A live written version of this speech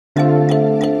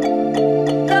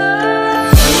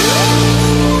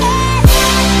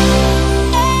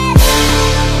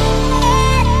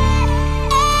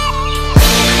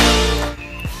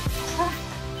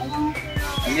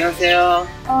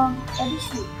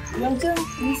요즘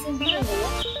무슨 일이에요?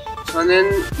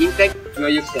 저는 인텍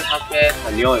교육대학교에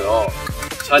다녀요.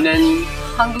 저는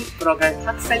한국 프로그램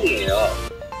학생이에요.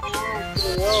 아,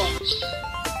 그래요?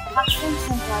 학생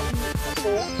생활이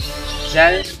어때요?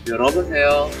 잘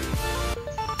들어보세요.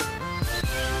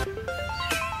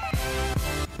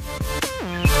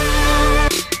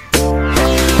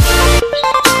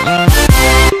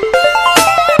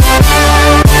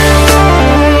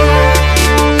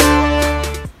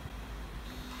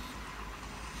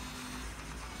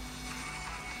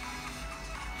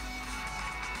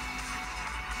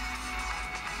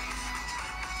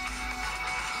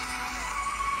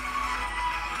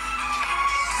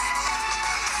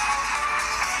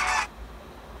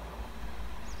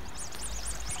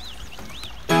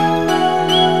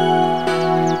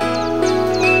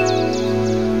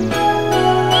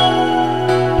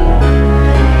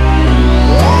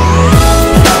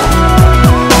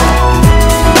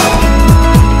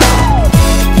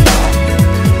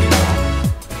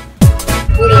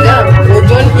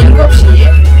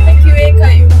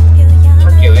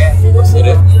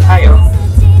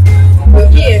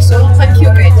 여기에서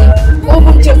학교까지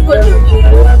 5분 전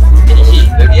걸려요. 피니시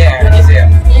여기에 앉으세요.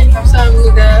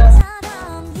 감사합니다.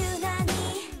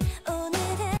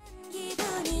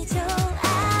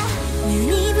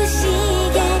 눈이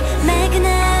부시게 맑은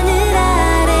하늘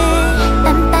아래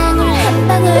땀방울 한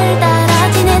방울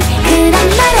떨어지는 그런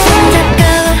날에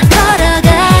가까워 걸어가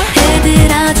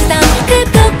흐드러지던 그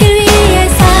꽃길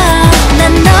위에서 난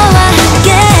너와 함께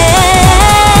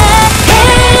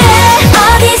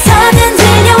어디서든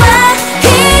들려와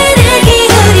귀를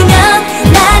기울이면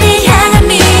나를 향한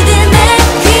믿음에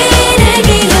귀를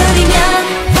기울이면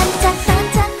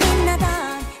반짝반짝 빛나던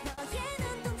너의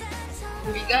눈동자에서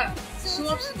우리가 수업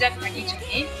시작하기 전에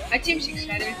아침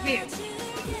식사를 해요.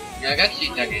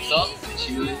 야간식당에서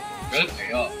아침을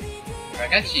먹어요.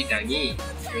 야간식당이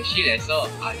교실에서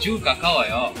아주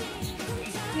가까워요.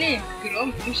 네,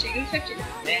 그럼 음식을 삽시다.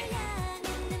 네.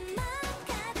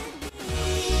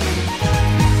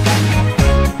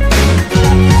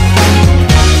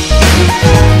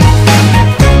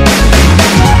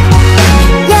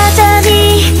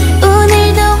 여전히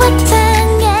오늘도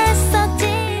화창했었지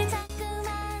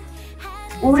자꾸만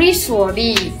우리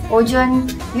수업이 오전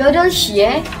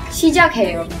 8시에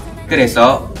시작해요.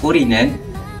 그래서 우리는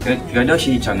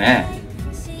 8시 전에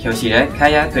교실에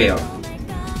가야 돼요.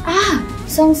 아,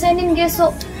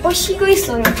 선생님께서 오시고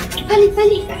있어요. 빨리.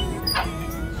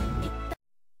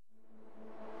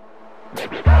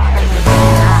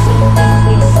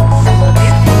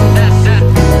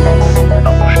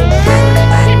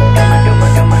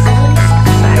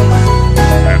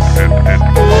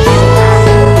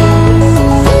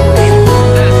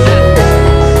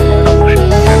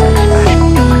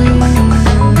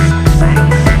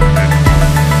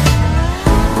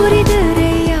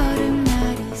 우리들의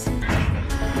여름날이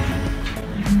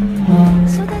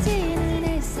쏟아지는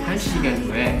햇살 1시간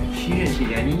후에 쉬는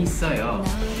시간이 있어요.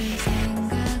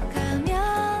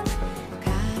 생각하면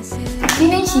가슴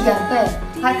쉬는 시간 때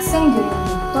학생들은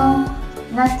보통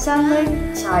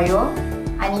낮잠을 자요?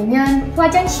 아니면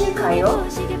화장실 가요?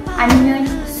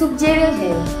 아니면 숙제를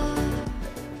해요?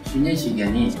 쉬는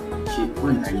시간이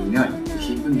 10분 아니면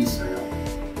 90분 있어요.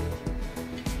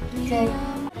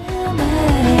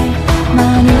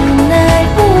 많은 날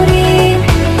우린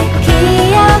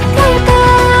기억할까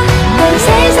온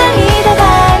세상이 다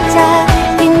반짝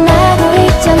빛나고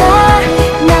있잖아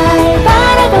날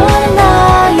바라보는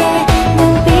너의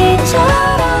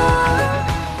눈빛처럼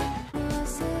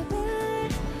모습을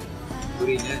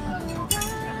우리는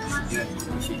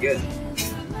음식은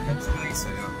가치가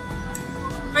있어요.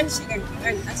 1시간 동안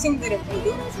학생들은 모두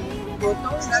보통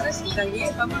다른 식당에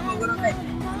밥을 먹으러 가요.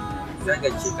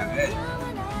 야간식당은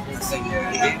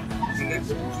학생들에게 기가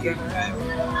막혀요.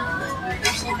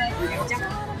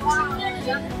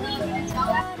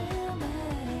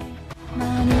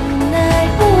 많은 날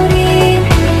우린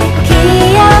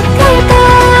기억할까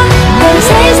온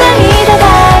세상이 다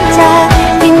반짝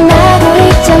빛나고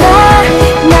있잖아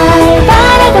날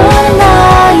바라보는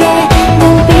너의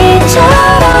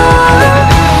눈빛처럼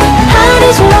하루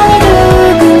종일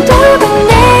두근두근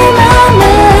내 맘은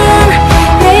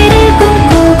내일을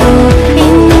꿈꾸고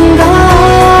있는 걸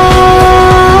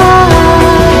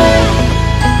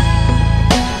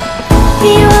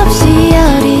이유 없이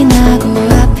어린하고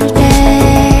아플 때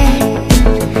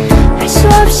할 수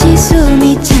없이 숨이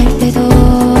찰 때도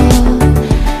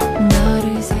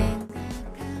너를 생각하면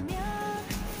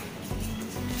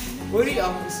우리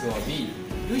오후 수업이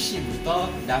 2시부터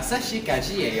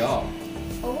 5시까지예요.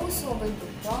 오후 수업은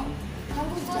보통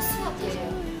한국어 수업이에요.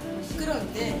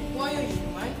 그런데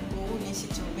화요일만 오후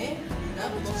 4시쯤에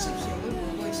복습 시험을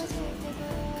보고 있어요.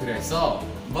 그래서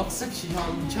복습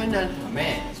시험 전날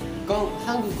밤에 꼭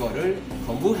한국어를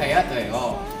공부해야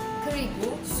돼요.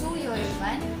 그리고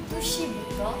수요일만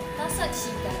 2시부터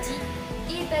 5시까지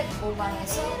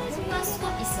 105방에서 음악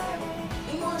수업 있어요.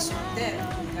 음악 수업 때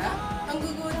우리가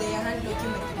한국어에 대한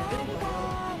도큐멘터리를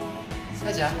봐요.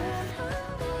 사자.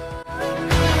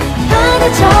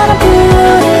 하늘처럼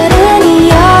푸르른 이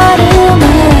여름을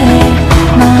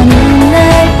먼 날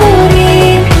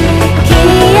우린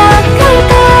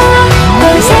기억할까.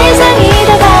 온 세상이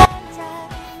다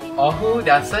오후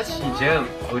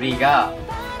 5시쯤 우리가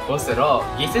곳으로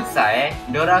기숙사에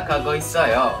돌아가고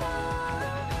있어요.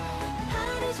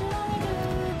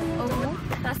 오후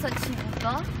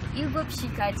 5시부터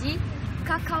 7시까지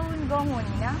가까운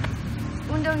공원이나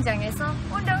운동장에서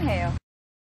운동해요.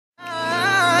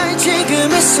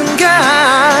 지금 이 순간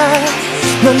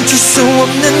멈출 수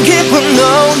없는 기분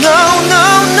No no no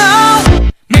no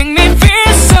Make me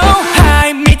feel so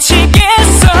high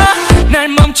미치겠어 날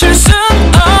멈출 순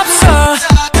없어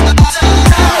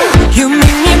You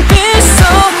make me feel so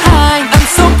high I'm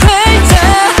so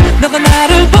crazy 너가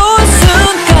나를 본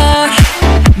순간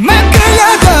막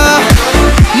끌려가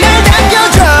날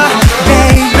당겨줘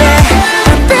Baby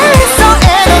I'm feeling so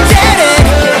energetic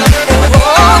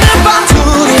오늘 밤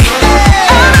둘이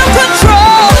out of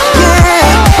control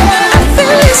Yeah I'm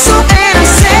feeling so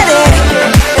energetic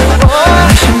Yeah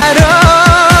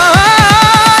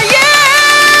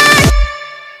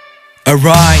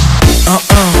Alright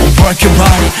work your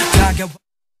body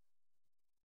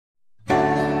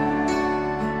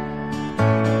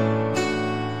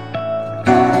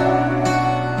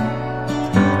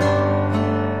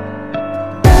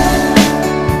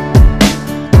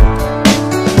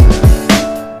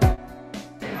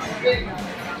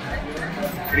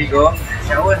그리고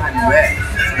샤워한 후에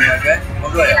저녁을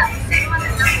먹어요.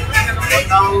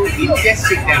 보통 인텍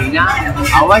식당이나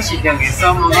아와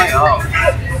식당에서 먹어요.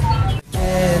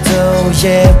 도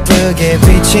예쁘게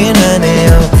빛이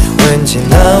나네요. 왠지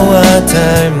너와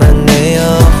닮았네요.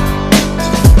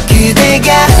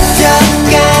 그대가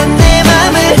정간 내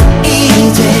맘을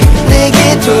이제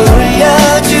내게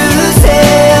돌려주세요.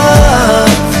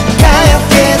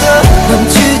 가볍게도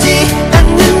멈추지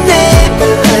않는 내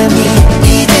맘이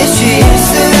이제 쉴 수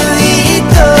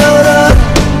있도록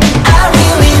I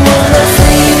really wanna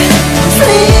sleep,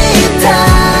 sleep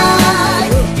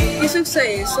tight.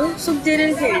 기숙사에서 숙제를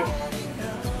해요.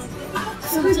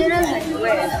 숙제를 할 때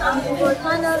한국어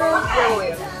단어를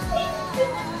외워요.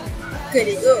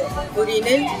 그리고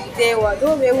우리는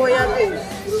대화도 외워야 돼요.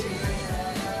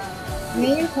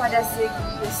 매일 받아쓰기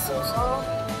있어서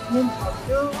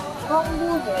문법도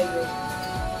공부해요.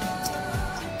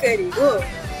 그리고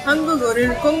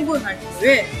한국어를 공부할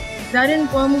후에 다른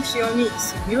과목 시험이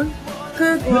있으면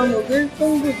그 과목을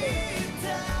공부해요.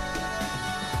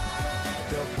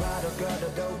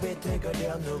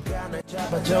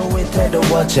 잡아줘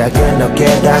태도와 작은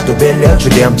어깨라도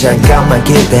빌려주렴 잠깐만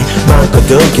기대 마음껏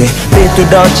두게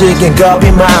삐뚤어지긴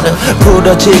겁이 많아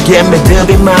부러지게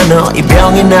매듭이 많아 이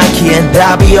병이 낫기엔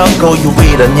답이 없고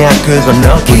유일한 약 그건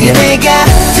너기에 내가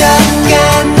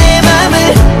정간 내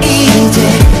맘을 이제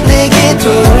내게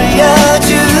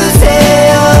돌려주세요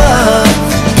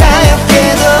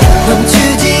가볍게도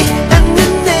멈추지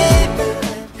않는 내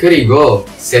그리고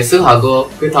세수하고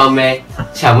그 다음에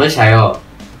잠을 자요.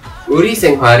 우리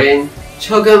생활은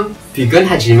조금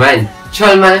비근하지만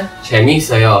정말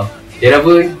재미있어요.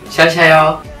 여러분 잘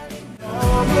자요.